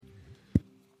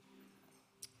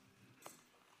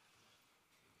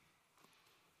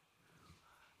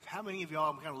How many of y'all,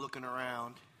 I'm kind of looking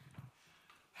around,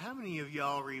 how many of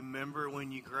y'all remember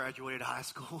when you graduated high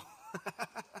school?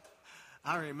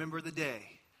 I remember the day.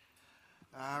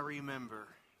 I remember.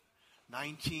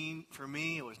 For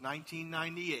me, it was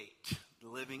 1998,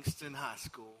 Livingston High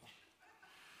School.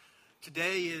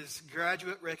 Today is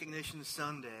Graduate Recognition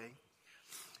Sunday.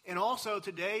 And also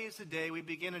today is the day we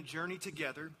begin a journey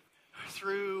together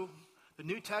through the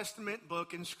New Testament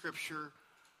book in Scripture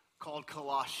called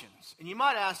Colossians. And you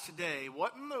might ask today,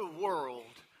 what in the world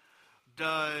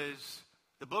does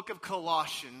the book of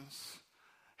Colossians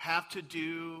have to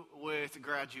do with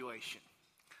graduation?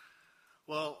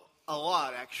 Well, a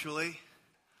lot actually,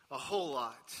 a whole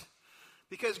lot.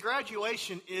 Because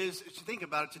graduation is, if you think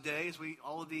about it today, as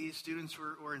all of these students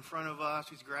were in front of us,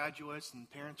 these graduates, and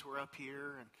parents were up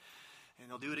here, and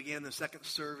they'll do it again in the second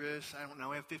service. I don't know,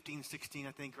 we have 15, 16,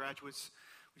 I think, graduates,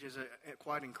 which is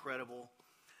quite incredible.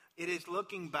 It is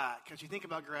looking back, as you think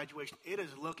about graduation, it is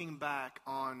looking back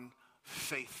on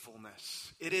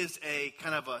faithfulness. It is a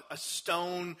kind of a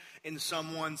stone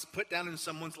put down in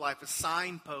someone's life, a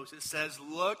signpost. It says,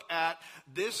 look at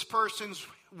this person's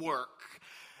work.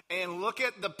 And look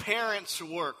at the parents'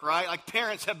 work, right? Like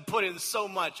parents have put in so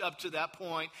much up to that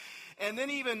point. And then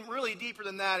even really deeper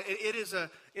than that, it is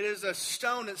a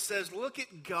stone that says, look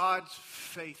at God's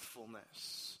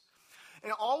faithfulness.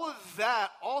 And all of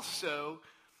that also,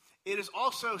 it is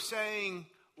also saying,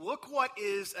 look what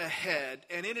is ahead.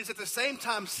 And it is at the same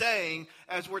time saying,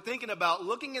 as we're thinking about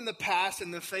looking in the past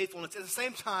and the faithfulness, at the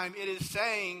same time it is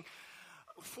saying,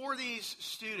 for these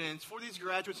students, for these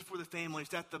graduates, and for the families,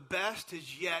 that the best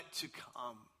is yet to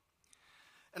come.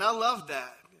 And I love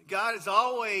that. God is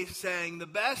always saying the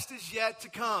best is yet to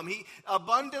come.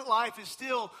 Abundant life is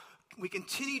still, we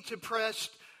continue to press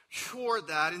toward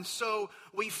that. And so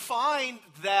we find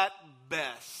that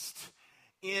best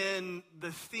in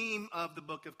the theme of the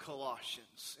book of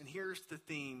Colossians. And here's the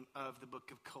theme of the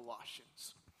book of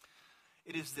Colossians.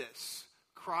 It is this: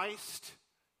 Christ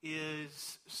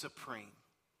is supreme.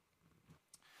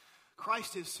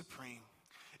 Christ is supreme.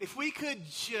 If we could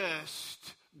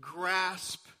just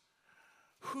grasp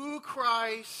who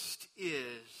Christ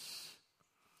is,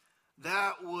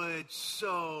 that would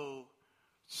so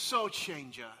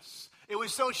change us. It would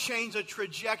so change the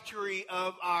trajectory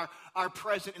of our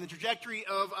present and the trajectory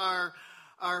of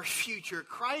our future.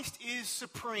 Christ is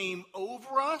supreme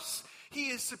over us. He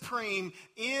is supreme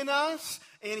in us,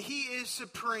 and He is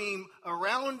supreme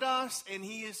around us, and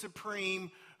He is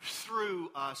supreme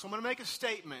through us. So I'm going to make a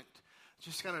statement.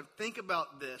 Just kind of think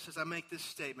about this as I make this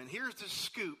statement. Here's the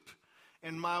scoop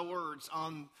in my words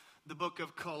on the book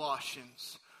of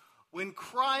Colossians. When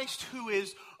Christ, who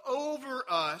is over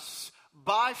us,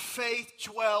 by faith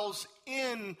dwells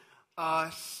in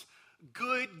us,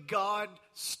 good God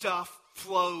stuff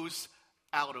flows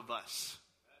out of us.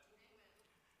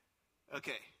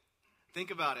 Okay,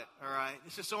 think about it, all right?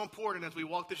 This is so important as we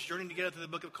walk this journey together through the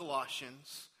book of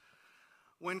Colossians.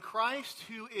 When Christ,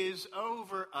 who is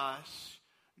over us,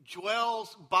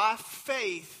 dwells by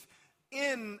faith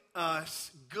in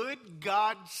us, good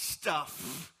God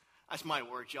stuff. That's my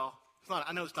words, y'all.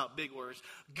 I know it's not big words.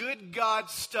 Good God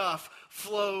stuff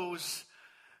flows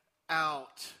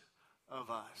out of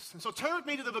us. And so turn with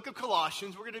me to the book of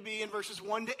Colossians. We're going to be in verses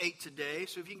 1 to 8 today.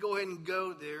 So if you can go ahead and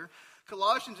go there.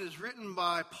 Colossians is written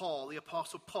by Paul, the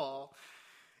Apostle Paul,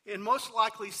 in most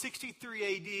likely 63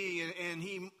 AD, and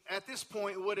he, at this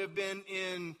point, would have been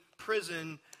in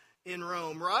prison in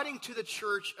Rome, writing to the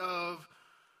church of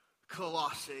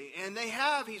Colossae. And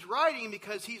he's writing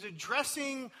because he's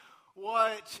addressing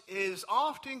what is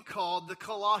often called the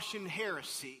Colossian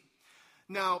heresy.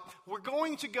 Now, we're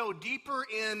going to go deeper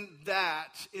in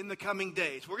that in the coming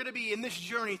days. We're going to be in this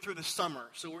journey through the summer,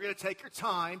 so we're going to take our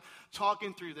time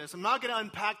talking through this. I'm not going to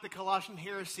unpack the Colossian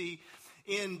heresy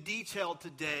in detail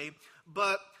today,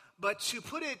 but to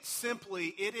put it simply,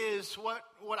 it is what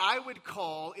I would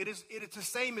call, it's the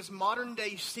same as modern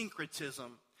day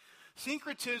syncretism.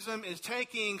 Syncretism is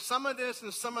taking some of this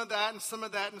and some of that and some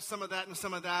of that and some of that and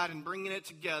some of that and bringing it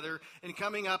together and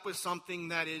coming up with something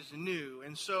that is new.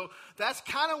 And so that's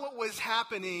kind of what was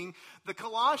happening. The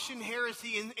Colossian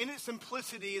heresy in its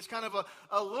simplicity is kind of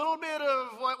a little bit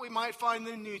of what we might find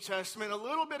in the New Testament, a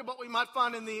little bit of what we might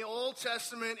find in the Old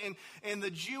Testament and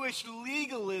the Jewish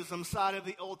legalism side of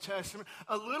the Old Testament,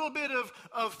 a little bit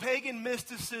of pagan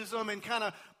mysticism, and kind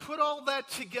of put all that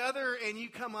together and you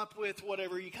come up with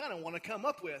whatever you kind of want to come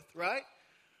up with, right?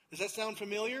 Does that sound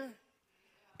familiar?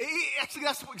 Actually,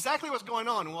 that's exactly what's going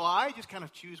on. Well, I just kind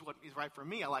of choose what is right for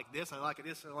me. I like this, I like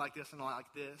this, I like this, and I like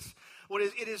this.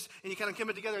 It is, and you kind of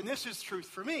come it together, and this is truth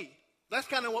for me. That's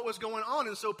kind of what was going on.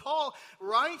 And so Paul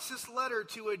writes this letter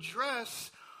to address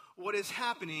what is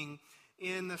happening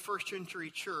in the first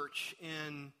century church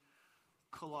in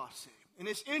Colossae. And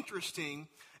it's interesting,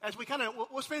 as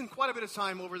we'll spend quite a bit of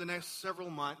time over the next several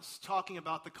months talking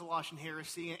about the Colossian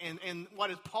heresy and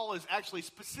what Paul is actually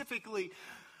specifically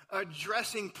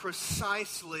addressing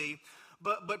precisely.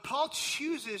 But Paul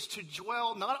chooses to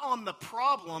dwell not on the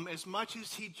problem as much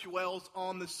as he dwells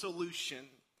on the solution.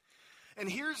 And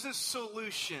here's the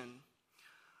solution: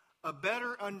 a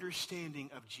better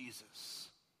understanding of Jesus.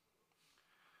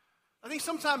 I think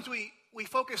sometimes we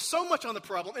focus so much on the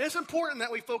problem, and it's important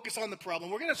that we focus on the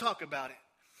problem. We're going to talk about it.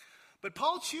 But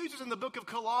Paul chooses in the book of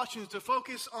Colossians to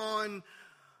focus on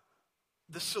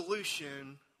the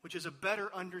solution, which is a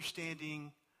better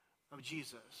understanding of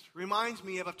Jesus. Reminds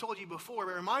me of, I've told you before,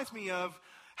 but it reminds me of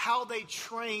how they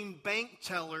train bank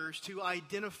tellers to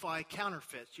identify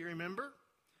counterfeits. You remember?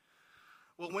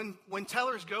 Well, when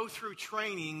tellers go through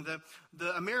training,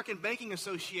 the American Banking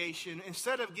Association,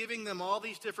 instead of giving them all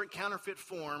these different counterfeit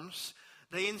forms,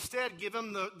 they instead give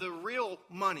them the real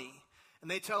money. And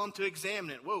they tell them to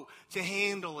examine it, to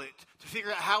handle it, to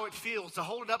figure out how it feels, to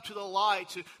hold it up to the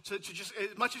light, to just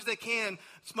as much as they can,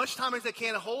 as much time as they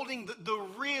can, holding the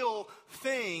real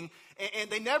thing.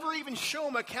 And they never even show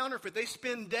them a counterfeit. They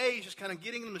spend days just kind of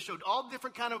getting them to show all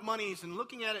different kind of monies and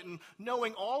looking at it and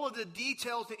knowing all of the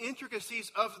details, the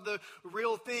intricacies of the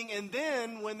real thing. And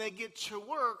then when they get to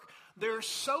work, they're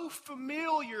so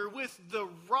familiar with the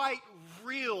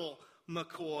real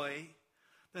McCoy,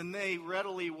 then they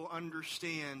readily will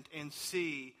understand and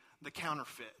see the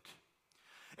counterfeit.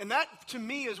 And that, to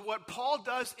me, is what Paul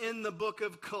does in the book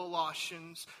of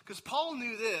Colossians. Because Paul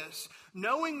knew this: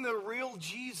 knowing the real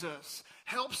Jesus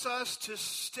helps us to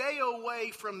stay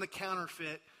away from the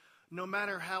counterfeit, no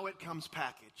matter how it comes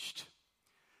packaged.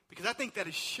 Because I think that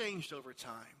has changed over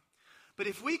time. But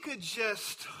if we could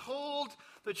just hold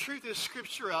the truth of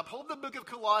Scripture up, hold the book of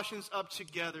Colossians up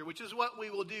together, which is what we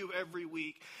will do every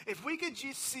week. If we could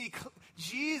just see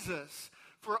Jesus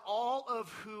for all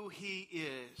of who he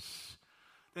is,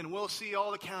 then we'll see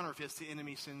all the counterfeits the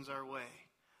enemy sends our way,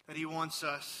 that he wants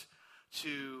us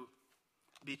to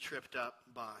be tripped up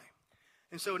by.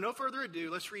 And so, no further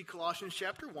ado, let's read Colossians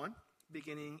chapter 1,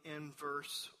 beginning in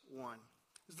verse 1.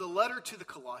 It's the letter to the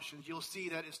Colossians. You'll see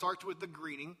that it starts with the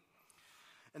greeting,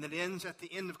 and it ends at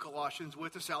the end of Colossians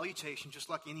with a salutation, just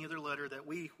like any other letter that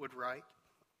we would write.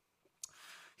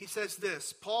 He says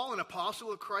this: Paul, an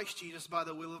apostle of Christ Jesus by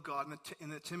the will of God,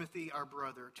 and Timothy, our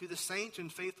brother, to the saints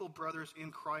and faithful brothers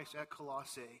in Christ at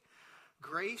Colossae,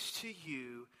 grace to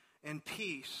you and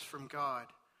peace from God,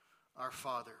 our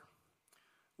Father.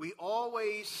 We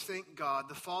always thank God,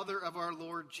 the Father of our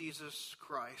Lord Jesus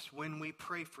Christ, when we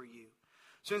pray for you,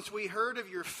 since we heard of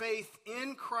your faith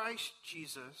in Christ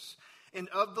Jesus and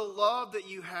of the love that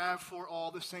you have for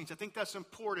all the saints. I think that's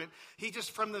important. He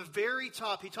just, from the very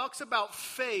top, he talks about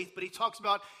faith, but he talks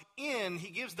about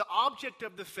he gives the object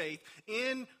of the faith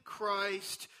in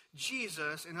Christ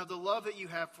Jesus, and of the love that you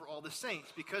have for all the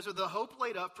saints, because of the hope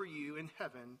laid up for you in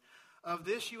heaven. Of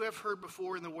this you have heard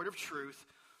before in the word of truth,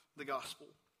 the gospel,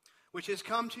 which has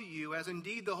come to you, as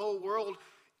indeed in the whole world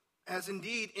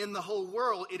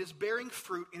it is bearing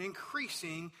fruit and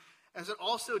increasing, as it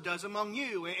also does among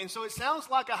you. And so it sounds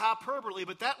like a hyperbole,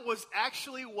 but that was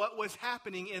actually what was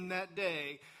happening in that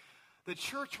day. The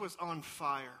church was on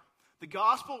fire. The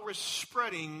gospel was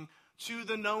spreading to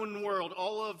the known world.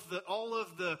 All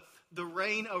of the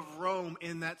reign of Rome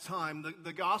in that time,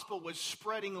 the gospel was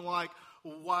spreading like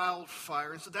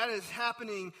wildfire. And so that is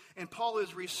happening, and Paul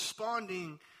is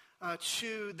responding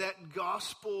to that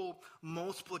gospel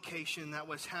multiplication that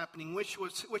was happening, which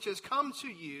has come to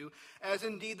you, as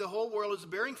indeed the whole world is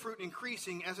bearing fruit and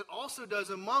increasing, as it also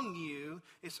does among you.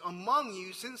 It's among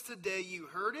you since the day you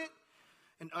heard it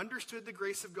and understood the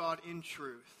grace of God in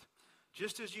truth,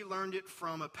 just as you learned it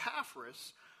from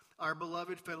Epaphras, our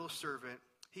beloved fellow servant.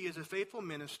 He is a faithful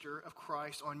minister of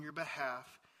Christ on your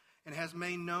behalf, and has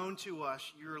made known to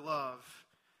us your love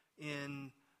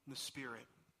in the Spirit.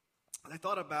 I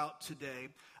thought about today,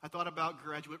 I thought about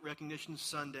Graduate Recognition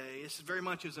Sunday. This very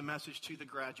much is a message to the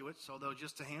graduates, although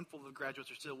just a handful of graduates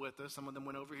are still with us. Some of them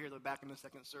went over here, they're back in the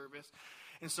second service.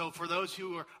 And so for those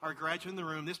who are graduates in the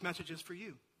room, this message is for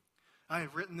you. I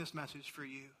have written this message for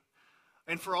you.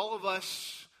 And for all of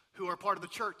us who are part of the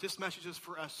church, this message is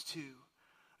for us too.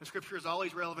 The Scripture is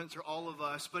always relevant to all of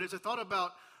us. But as I thought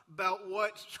about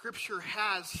what Scripture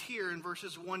has here in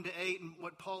verses 1 to 8 and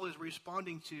what Paul is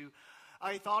responding to,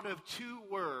 I thought of two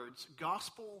words: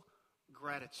 gospel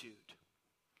gratitude.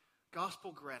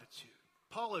 Gospel gratitude.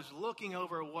 Paul is looking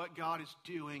over what God is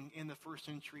doing in the first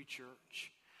century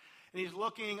church. And he's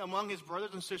looking among his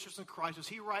brothers and sisters in Christ as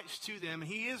he writes to them.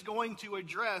 He is going to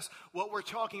address what we're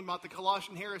talking about, the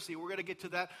Colossian heresy. We're going to get to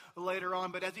that later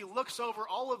on. But as he looks over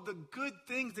all of the good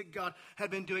things that God had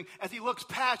been doing, as he looks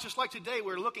past, just like today,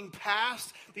 we're looking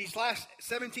past these last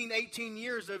 17, 18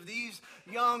 years of these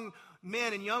young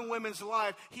men and young women's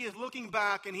life, he is looking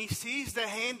back and he sees the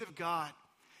hand of God.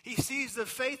 He sees the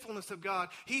faithfulness of God.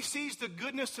 He sees the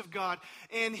goodness of God.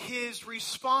 And his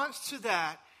response to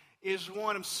that is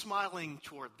one of smiling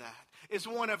toward that. It's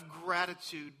one of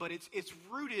gratitude, but it's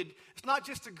rooted, it's not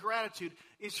just a gratitude,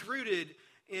 it's rooted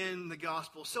in the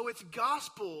gospel. So it's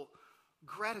gospel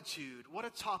gratitude. What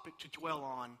a topic to dwell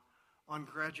on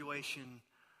graduation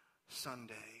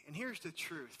Sunday. And here's the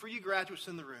truth. For you graduates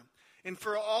in the room, and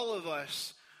for all of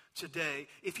us today,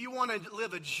 if you want to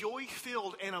live a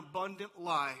joy-filled and abundant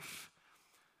life,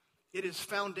 it is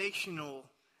foundational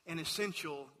and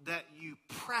essential that you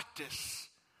practice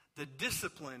the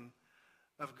discipline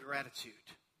of gratitude.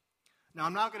 Now,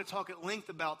 I'm not going to talk at length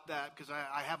about that because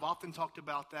I have often talked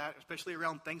about that, especially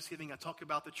around Thanksgiving. I talk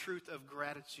about the truth of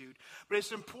gratitude. But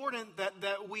it's important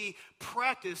that we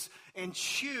practice and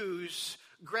choose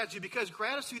gratitude because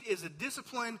gratitude is a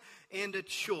discipline and a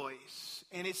choice.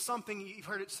 And it's something, you've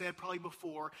heard it said probably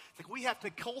before, like we have to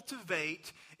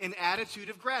cultivate an attitude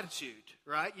of gratitude,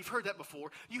 right? You've heard that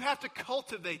before. You have to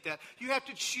cultivate that. You have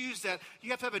to choose that. You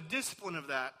have to have a discipline of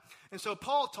that. And so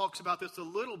Paul talks about this a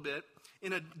little bit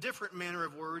in a different manner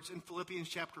of words in Philippians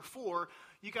chapter 4.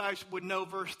 You guys would know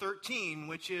verse 13,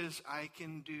 which is, I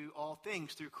can do all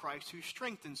things through Christ who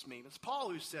strengthens me. It's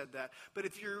Paul who said that. But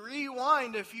if you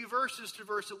rewind a few verses to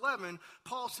verse 11,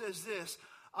 Paul says this,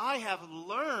 I have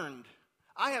learned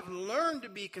to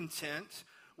be content,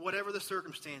 whatever the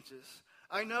circumstances.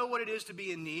 I know what it is to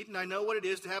be in need, and I know what it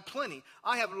is to have plenty.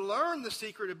 I have learned the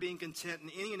secret of being content in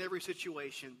any and every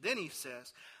situation. Then he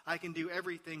says, I can do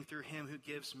everything through him who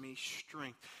gives me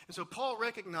strength. And so Paul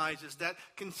recognizes that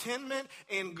contentment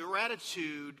and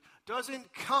gratitude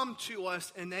doesn't come to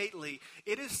us innately.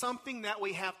 It is something that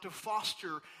we have to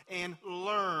foster and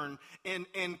learn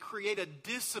and create a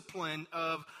discipline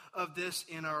of this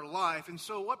in our life. And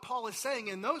so what Paul is saying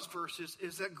in those verses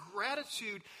is that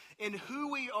gratitude in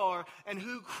who we are and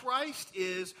who Christ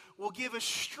is will give us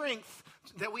strength.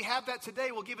 That we have that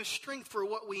today will give us strength for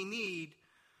what we need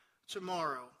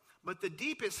tomorrow. But the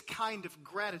deepest kind of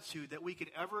gratitude that we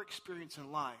could ever experience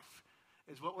in life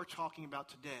is what we're talking about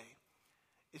today.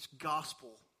 It's gospel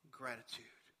gratitude.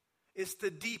 It's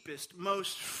the deepest,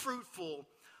 most fruitful,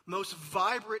 most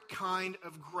vibrant kind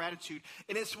of gratitude.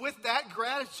 And it's with that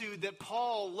gratitude that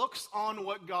Paul looks on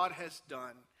what God has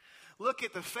done. Look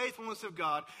at the faithfulness of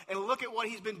God and look at what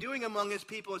he's been doing among his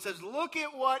people. It says, look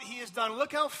at what he has done.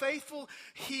 Look how faithful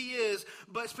he is.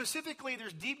 But specifically,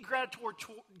 there's deep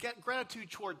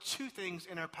gratitude toward two things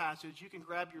in our passage. You can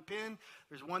grab your pen.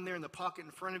 There's one there in the pocket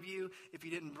in front of you if you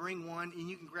didn't bring one.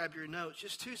 And you can grab your notes.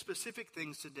 Just two specific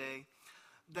things today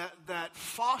that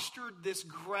fostered this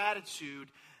gratitude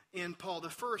in Paul. The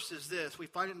first is this. We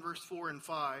find it in verse 4 and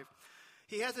 5.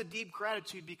 He has a deep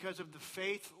gratitude because of the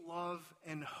faith, love,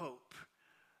 and hope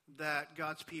that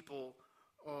God's people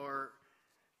are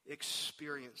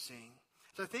experiencing.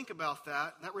 So I think about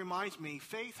that. That reminds me,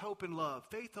 faith, hope, and love.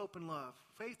 Faith, hope, and love.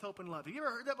 Faith, hope, and love. Have you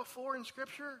ever heard that before in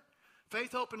Scripture?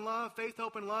 Faith, hope, and love. Faith,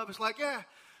 hope, and love. It's like, a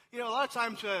lot of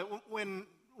times when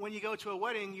you go to a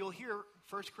wedding, you'll hear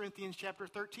 1 Corinthians chapter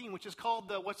 13, which is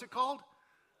called what's it called?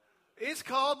 It's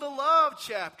called the love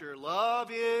chapter.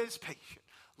 Love is patient.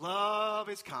 Love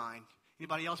is kind.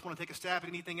 Anybody else want to take a stab at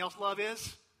anything else love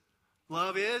is?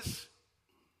 Love is?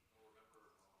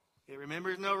 It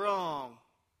remembers no wrong.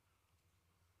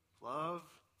 Love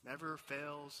never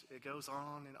fails. It goes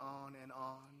on and on and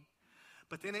on.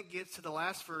 But then it gets to the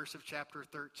last verse of chapter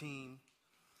 13.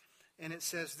 And it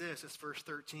says this, it's verse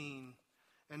 13.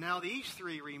 And now these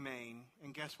three remain.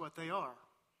 And guess what they are?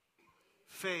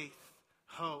 Faith,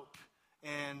 hope,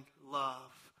 and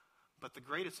love. But the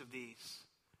greatest of these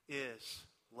is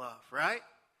love, right?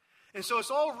 And so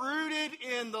it's all rooted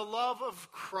in the love of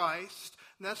Christ.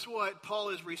 And that's what Paul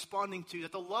is responding to,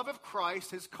 that the love of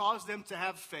Christ has caused them to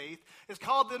have faith, has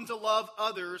caused them to love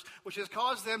others, which has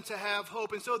caused them to have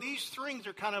hope. And so these things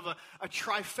are kind of a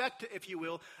trifecta, if you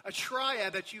will, a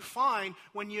triad that you find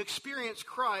when you experience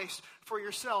Christ for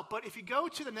yourself. But if you go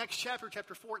to the next chapter,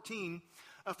 chapter 14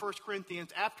 of 1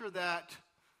 Corinthians, after that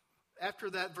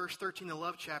verse 13, the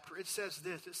love chapter, it says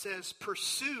this. It says,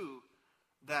 pursue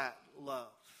that love.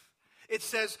 It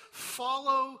says,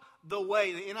 follow the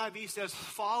way. The NIV says,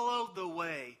 follow the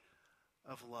way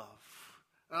of love.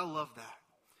 I love that.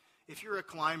 if you're a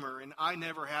climber, and I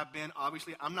never have been,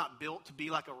 obviously I'm not built to be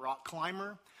like a rock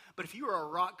climber, but if you were a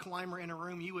rock climber in a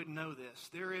room, you would know this.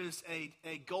 There is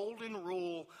a golden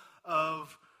rule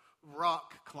of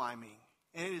rock climbing,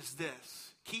 and it is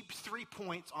this: keep 3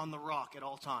 points on the rock at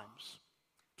all times.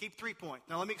 Keep 3 points.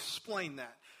 Now let me explain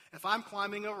that. If I'm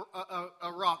climbing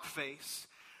a rock face,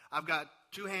 I've got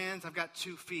 2 hands, I've got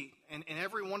 2 feet. And in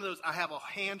every one of those, I have a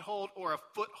handhold or a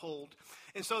foothold.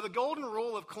 And so the golden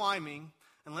rule of climbing,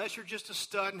 unless you're just a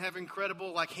stud and have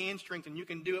incredible hand strength and you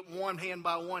can do it one hand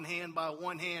by one hand by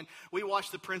one hand. We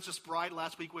watched The Princess Bride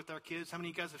last week with our kids. How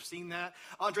many of you guys have seen that?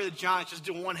 Andre the Giant just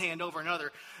doing one hand over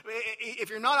another. If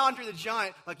you're not Andre the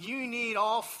Giant, you need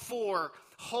all 4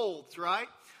 holds, right?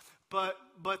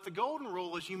 But the golden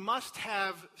rule is you must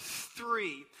have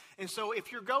 3. And so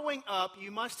if you're going up,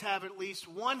 you must have at least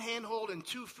 1 handhold and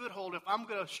 2 foothold if I'm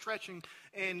going to stretch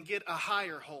and get a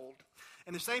higher hold.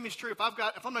 And the same is true if I'm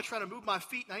going to try to move my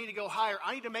feet and I need to go higher,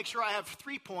 I need to make sure I have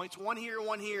 3 points, 1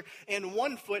 here, and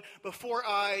 1 foot before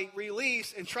I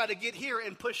release and try to get here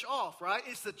and push off, right?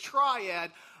 It's the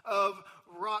triad of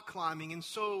rock climbing. And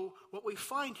so what we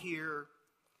find here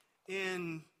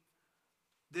in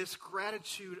this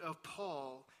gratitude of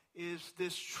Paul is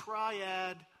this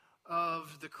triad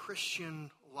of the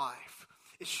Christian life.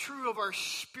 It's true of our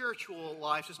spiritual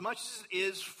lives as much as it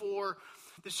is for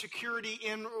the security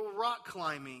in rock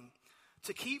climbing.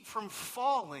 To keep from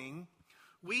falling,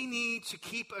 we need to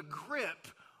keep a grip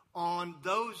on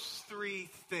those 3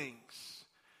 things.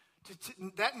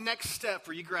 That next step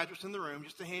for you graduates in the room,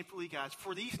 just a handful of you guys,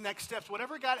 for these next steps,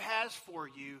 whatever God has for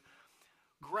you,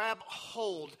 grab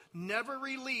hold. Never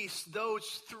release those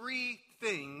 3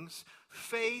 things: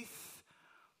 faith,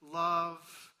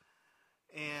 love,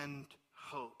 and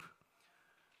hope.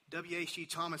 W.H.G.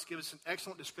 Thomas gives us an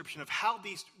excellent description of how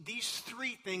these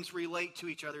 3 things relate to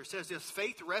each other. It says this: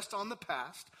 faith rests on the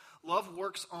past, love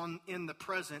works in the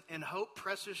present, and hope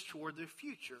presses toward the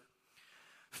future.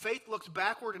 Faith looks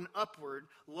backward and upward,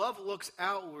 love looks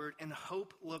outward, and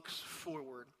hope looks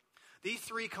forward. These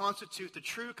 3 constitute the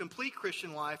true, complete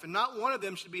Christian life, and not one of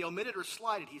them should be omitted or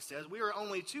slighted, he says. We are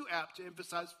only too apt to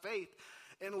emphasize faith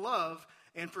and love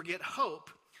and forget hope.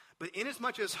 But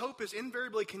inasmuch as hope is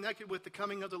invariably connected with the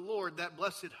coming of the Lord, that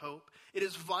blessed hope, it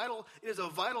is a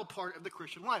vital part of the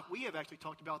Christian life. We have actually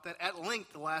talked about that at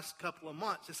length the last couple of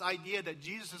months. This idea that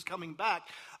Jesus is coming back,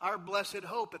 our blessed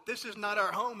hope, that this is not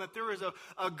our home, that there is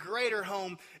a greater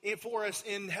home for us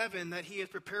in heaven that he has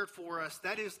prepared for us.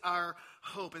 That is our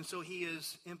hope. And so he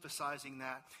is emphasizing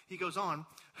that. He goes on,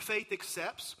 faith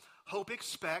accepts, hope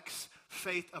expects,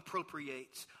 faith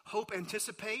appropriates. Hope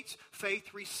anticipates,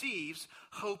 faith receives,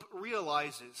 hope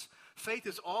realizes. Faith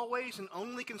is always and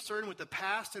only concerned with the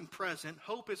past and present.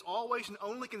 Hope is always and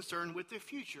only concerned with the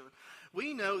future.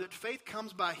 We know that faith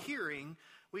comes by hearing.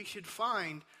 We should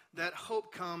find that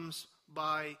hope comes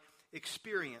by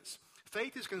experience.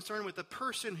 Faith is concerned with the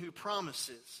person who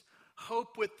promises,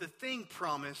 hope with the thing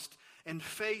promised, and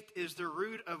faith is the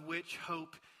root of which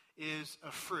hope is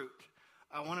a fruit.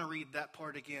 I want to read that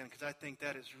part again because I think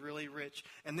that is really rich.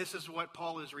 And this is what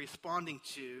Paul is responding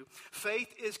to. Faith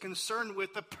is concerned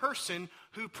with the person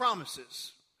who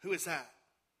promises. Who is that?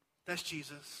 That's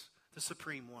Jesus, the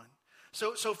supreme one.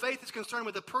 So faith is concerned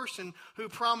with the person who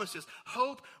promises.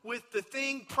 Hope with the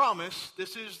thing promised.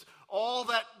 This is all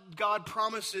that God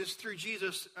promises through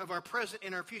Jesus of our present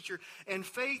and our future. And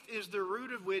faith is the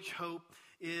root of which hope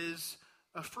is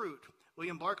a fruit.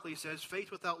 William Barclay says,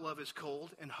 faith without love is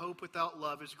cold, and hope without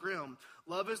love is grim.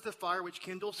 Love is the fire which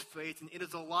kindles faith, and it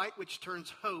is a light which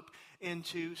turns hope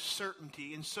into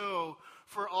certainty. And so,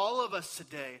 for all of us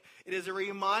today, it is a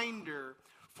reminder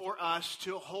for us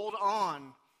to hold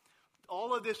on.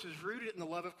 All of this is rooted in the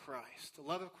love of Christ. The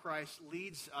love of Christ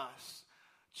leads us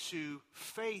to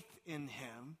faith in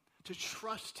him, to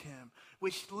trust him,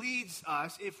 which leads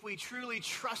us, if we truly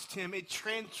trust him, it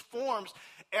transforms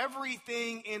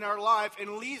everything in our life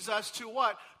and leads us to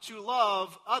what? To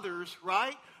love others,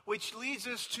 right? Which leads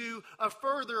us to a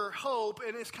further hope,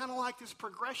 and it's kind of like this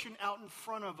progression out in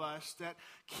front of us that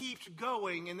keeps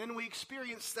going, and then we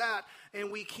experience that, and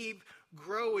we keep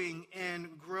growing and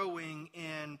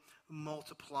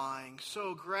multiplying.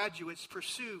 So graduates,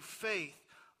 pursue faith,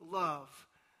 love,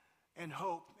 and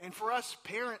hope. And for us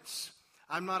parents,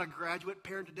 I'm not a graduate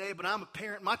parent today, but I'm a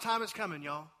parent. My time is coming,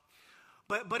 y'all.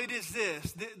 But it is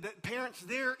this, that parents,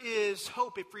 there is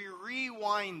hope. If we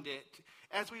rewind it,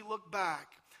 as we look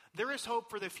back, there is hope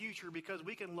for the future because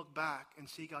we can look back and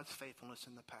see God's faithfulness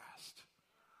in the past.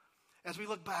 As we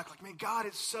look back, like, man, God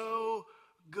is so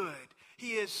good.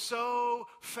 He is so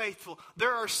faithful.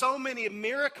 There are so many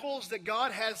miracles that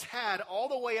God has had all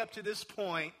the way up to this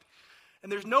point.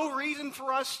 And there's no reason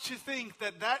for us to think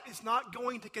that that is not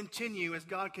going to continue as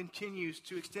God continues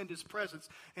to extend his presence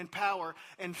and power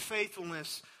and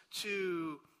faithfulness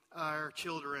to our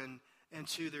children and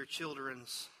to their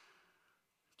children's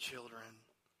children.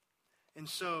 And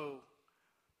so,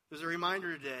 there's a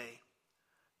reminder today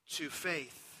to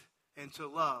faith and to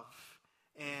love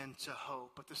and to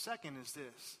hope. But the second is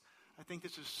this. I think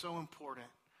this is so important.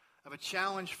 Of a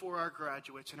challenge for our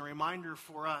graduates and a reminder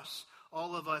for us,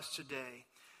 all of us today.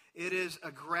 It is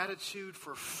a gratitude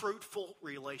for fruitful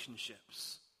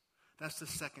relationships. That's the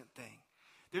second thing.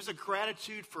 There's a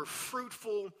gratitude for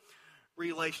fruitful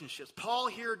relationships. Paul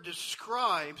here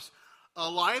describes a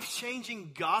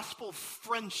life-changing gospel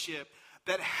friendship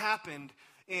that happened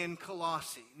in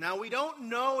Colossae. Now, we don't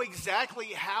know exactly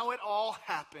how it all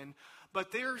happened,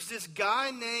 but there's this guy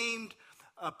named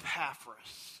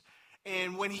Epaphras.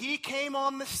 And when he came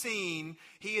on the scene,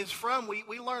 he is from,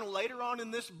 we learn later on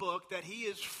in this book that he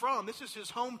is from, this is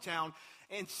his hometown,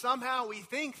 and somehow we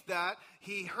think that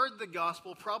he heard the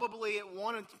gospel probably at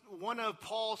one of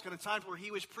Paul's kind of times where he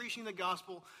was preaching the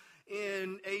gospel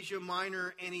in Asia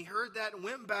Minor, and he heard that and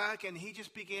went back and he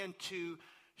just began to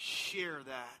share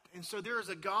that. And so there is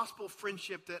a gospel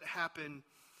friendship that happened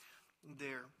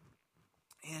there.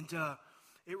 And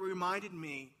it reminded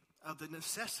me of the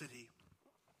necessity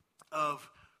of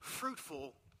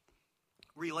fruitful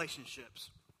relationships.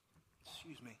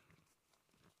 Excuse me.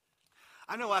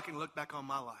 I know I can look back on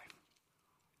my life.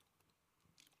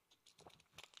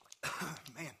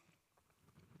 Man.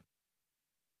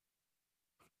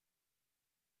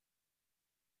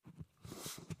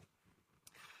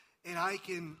 And I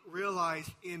can realize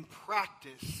in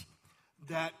practice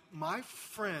that my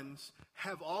friends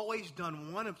have always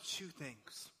done one of two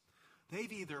things.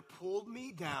 They've either pulled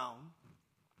me down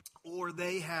or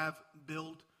they have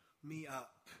built me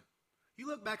up. You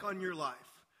look back on your life,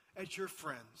 at your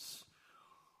friends.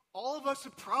 All of us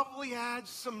have probably had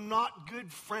some not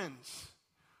good friends.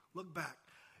 Look back.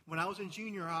 When I was in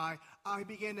junior high, I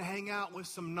began to hang out with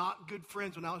some not good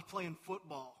friends when I was playing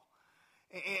football.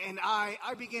 And I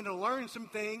began to learn some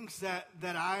things that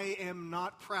I am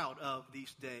not proud of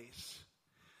these days.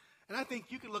 And I think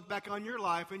you could look back on your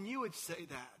life and you would say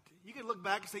that. You could look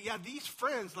back and say, yeah, these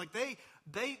friends, like they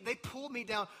pulled me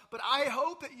down. But I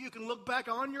hope that you can look back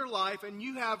on your life and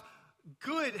you have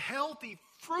good, healthy,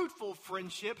 fruitful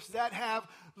friendships that have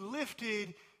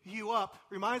lifted you up.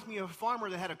 Reminds me of a farmer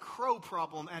that had a crow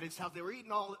problem at his house. They were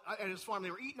eating at his farm.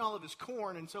 They were eating all of his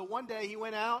corn. And so one day he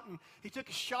went out and he took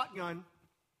a shotgun.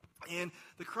 And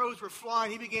the crows were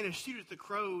flying. He began to shoot at the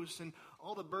crows, and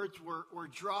all the birds were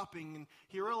dropping. And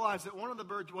he realized that one of the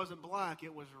birds wasn't black,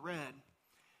 it was red.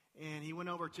 And he went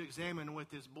over to examine with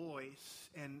his boys,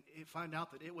 and he found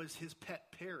out that it was his pet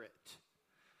parrot.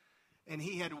 And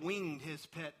he had winged his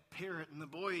pet parrot, and the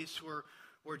boys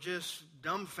were just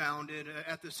dumbfounded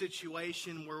at the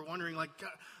situation. We're wondering, like,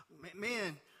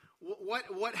 man,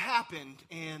 what happened?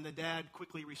 And the dad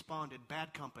quickly responded,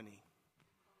 bad company.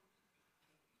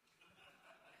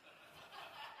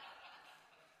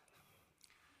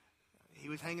 He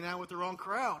was hanging out with the wrong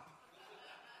crowd.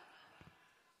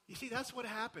 You see, that's what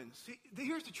happens. See,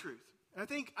 here's the truth. I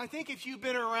think if you've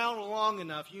been around long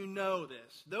enough, you know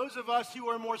this. Those of us who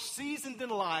are more seasoned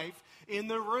in life in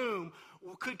the room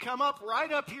could come up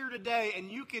right up here today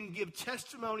and you can give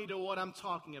testimony to what I'm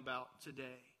talking about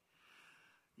today.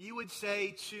 You would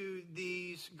say to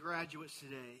these graduates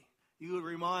today, you would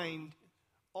remind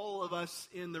all of us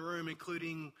in the room,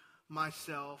 including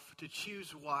myself, to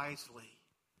choose wisely.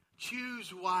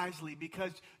 Choose wisely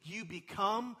because you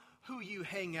become who you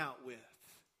hang out with.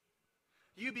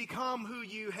 You become who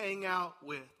you hang out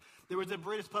with. There was a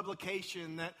British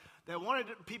publication that wanted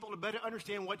people to better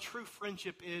understand what true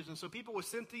friendship is. And so people would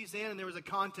send these in, and there was a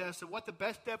contest of what the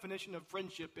best definition of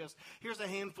friendship is. Here's a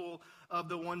handful of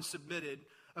the ones submitted.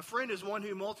 A friend is one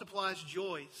who multiplies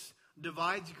joys,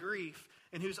 divides grief,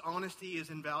 and whose honesty is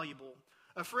invaluable.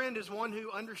 A friend is one who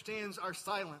understands our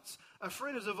silence. A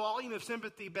friend is a volume of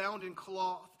sympathy bound in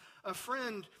cloth. A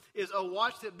friend is a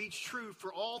watch that beats true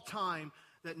for all time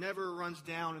that never runs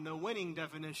down. And the winning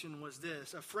definition was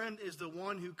this. A friend is the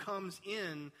one who comes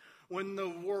in when the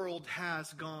world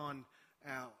has gone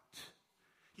out.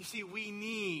 You see, we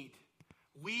need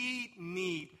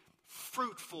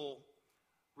fruitful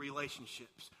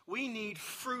relationships. We need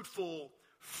fruitful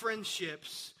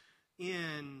friendships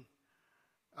in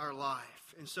our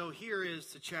life. And so here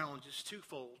is the challenge. It's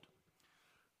twofold.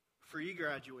 For you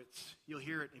graduates, you'll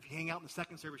hear it. If you hang out in the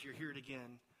second service, you'll hear it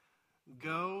again.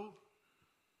 Go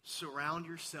surround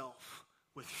yourself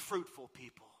with fruitful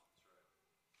people.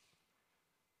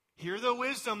 Hear the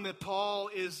wisdom that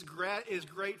Paul is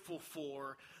grateful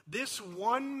for. This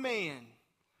one man,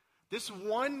 this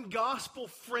one gospel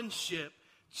friendship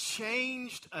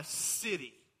changed a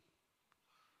city.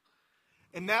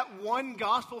 And that one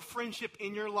gospel friendship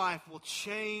in your life will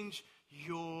change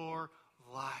your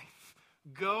life.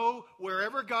 Go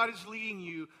wherever God is leading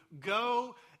you.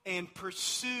 Go and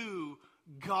pursue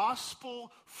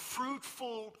gospel,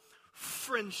 fruitful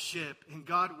friendship, and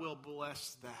God will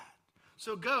bless that.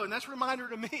 So go, and that's a reminder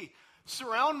to me.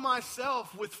 Surround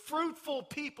myself with fruitful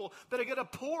people that are going to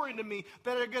pour into me,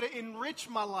 that are going to enrich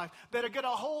my life, that are going to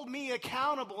hold me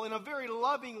accountable in a very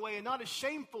loving way and not a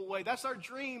shameful way. That's our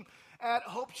dream at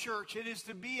Hope Church. It is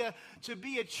to be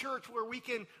a church where we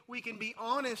can be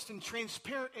honest and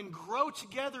transparent and grow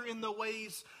together in the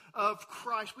ways of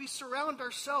Christ. We surround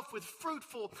ourselves with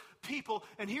fruitful people.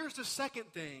 And here's the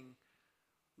second thing.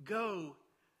 Go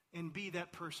and be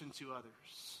that person to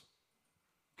others.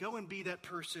 Go and be that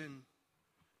person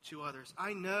to others.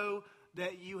 I know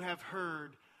that you have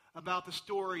heard about the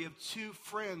story of two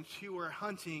friends who were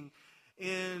hunting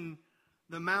in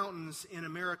the mountains in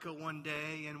America one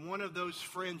day, and one of those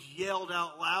friends yelled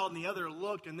out loud, and the other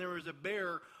looked, and there was a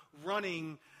bear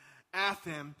running at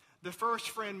them. The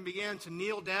first friend began to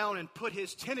kneel down and put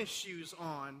his tennis shoes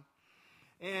on.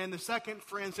 And the second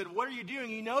friend said, "What are you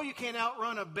doing? You know you can't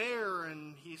outrun a bear."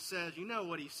 And he says, you know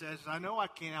what he says, "I know I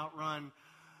can't outrun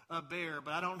a bear,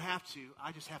 but I don't have to.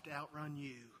 I just have to outrun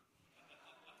you."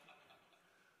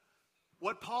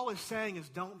 What Paul is saying is,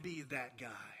 don't be that guy.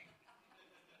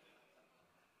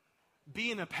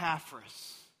 Be an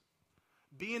Epaphras.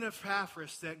 Be an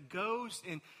Epaphras that goes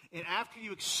and after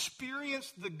you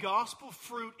experience the gospel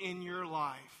fruit in your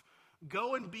life,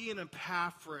 go and be an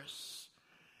Epaphras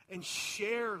and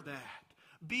share that.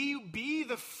 Be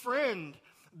the friend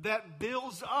that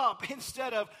builds up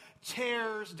instead of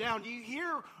tears down. Do you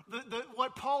hear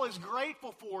what Paul is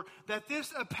grateful for? That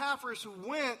this Epaphras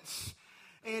went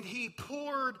and he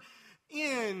poured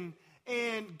in,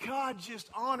 and God just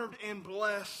honored and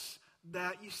blessed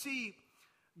that. You see,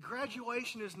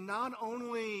 graduation is not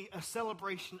only a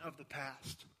celebration of the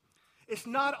past. It's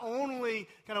not only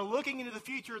kind of looking into the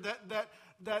future that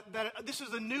this is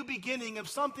the new beginning of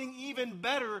something even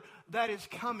better that is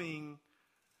coming.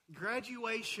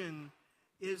 Graduation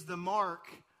is the mark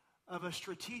of a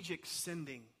strategic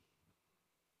sending.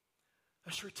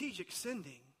 A strategic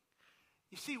sending.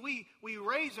 You see, we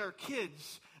raise our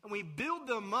kids and we build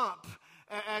them up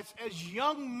as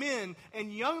young men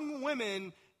and young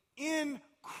women in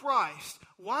Christ.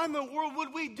 Why in the world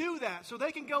would we do that? So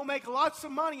they can go make lots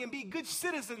of money and be good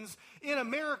citizens in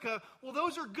America. Well,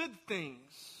 those are good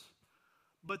things.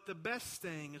 But the best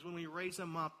thing is when we raise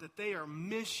them up, that they are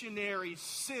missionaries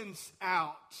sent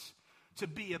out to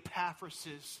be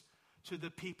Epaphrases to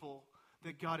the people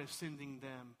that God is sending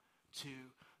them to.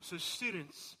 So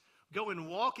students, go and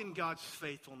walk in God's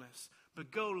faithfulness,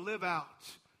 but go live out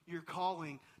your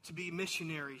calling to be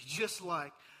missionaries, just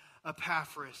like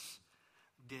Epaphras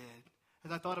did.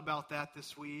 As I thought about that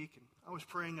this week, and I was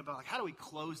praying about, like, how do we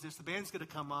close this? The band's going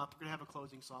to come up. We're going to have a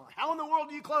closing song. Like, how in the world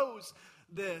do you close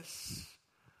this?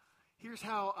 Here's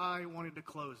how I wanted to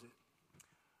close it.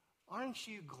 Aren't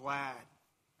you glad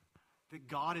that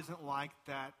God isn't like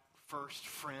that first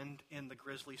friend in the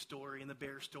grizzly story, in the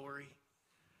bear story?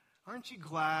 Aren't you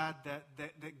glad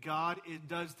that God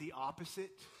does the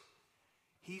opposite?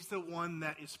 He's the one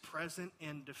that is present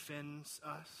and defends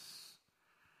us.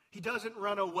 He doesn't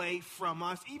run away from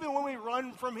us. Even when we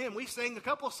run from him, we sang a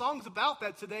couple of songs about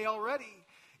that today already.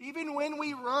 Even when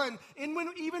we run,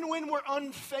 even when we're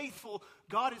unfaithful,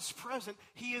 God is present.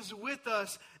 He is with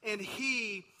us, and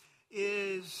he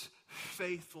is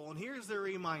faithful. And here's the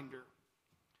reminder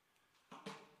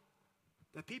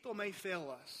that people may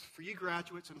fail us. For you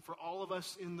graduates and for all of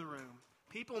us in the room,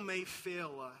 people may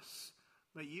fail us,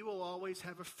 but you will always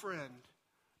have a friend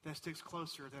that sticks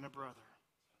closer than a brother,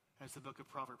 as the book of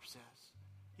Proverbs says.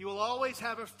 You will always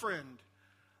have a friend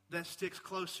that sticks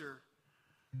closer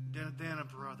than a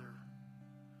brother.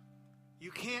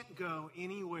 You can't go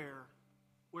anywhere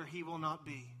where he will not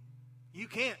be. You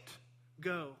can't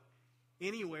go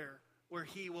anywhere where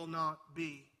he will not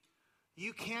be.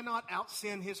 You cannot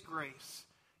out-sin his grace.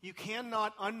 You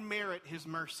cannot unmerit his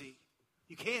mercy.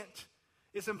 You can't.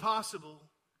 It's impossible.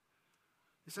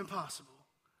 It's impossible.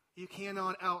 You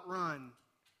cannot outrun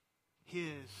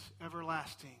his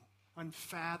everlasting,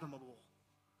 unfathomable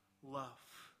love.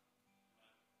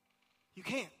 You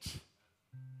can't.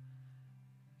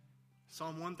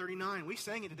 Psalm 139, we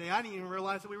sang it today. I didn't even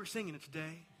realize that we were singing it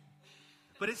today.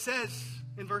 But it says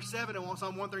in verse 7 of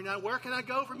Psalm 139, where can I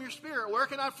go from your spirit? Where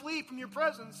can I flee from your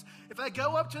presence? If I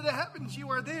go up to the heavens, you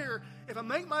are there. If I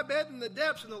make my bed in the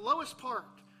depths, in the lowest part,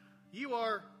 you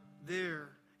are there.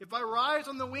 If I rise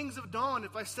on the wings of dawn,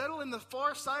 if I settle in the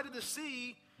far side of the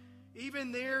sea,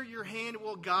 even there your hand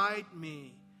will guide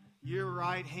me. Your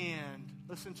right hand,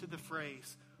 listen to the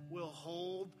phrase, will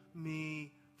hold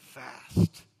me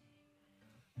fast.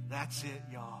 That's it,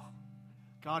 y'all.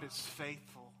 God is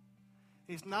faithful.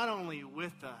 He's not only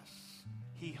with us,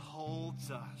 he holds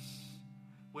us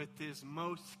with his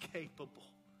most capable.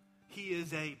 He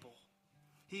is able.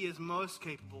 He is most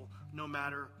capable no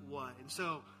matter what. And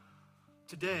so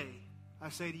today, I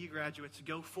say to you graduates,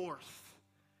 go forth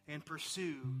and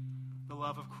pursue the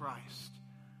love of Christ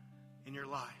in your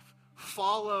life.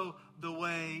 Follow the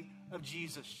way of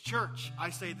Jesus. Church,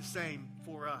 I say the same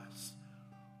for us.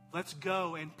 Let's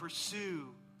go and pursue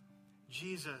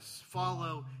Jesus.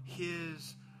 Follow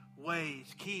his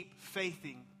ways. Keep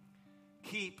faithing.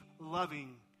 Keep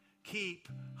loving. Keep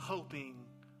hoping.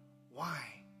 Why?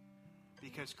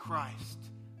 Because Christ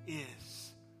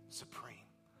is supreme.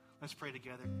 Let's pray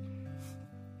together.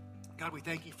 God, we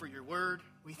thank you for your word.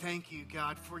 We thank you,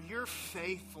 God, for your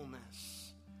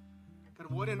faithfulness.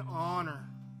 God, what an honor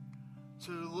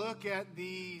to look at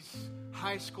these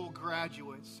high school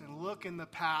graduates and look in the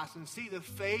past and see the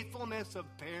faithfulness of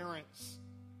parents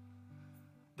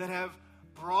that have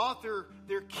brought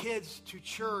their kids to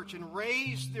church and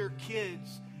raised their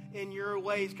kids in your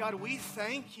ways. God, we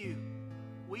thank you.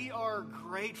 We are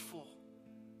grateful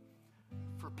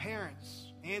for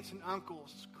parents, aunts and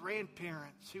uncles,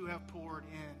 grandparents who have poured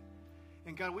in.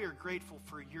 And God, we are grateful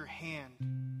for your hand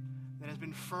that has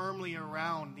been firmly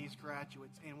around these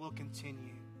graduates and will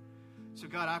continue. So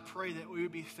God, I pray that we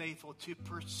would be faithful to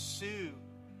pursue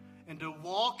and to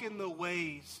walk in the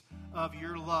ways of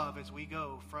your love as we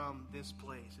go from this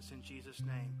place. It's in Jesus'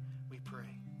 name we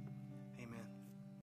pray.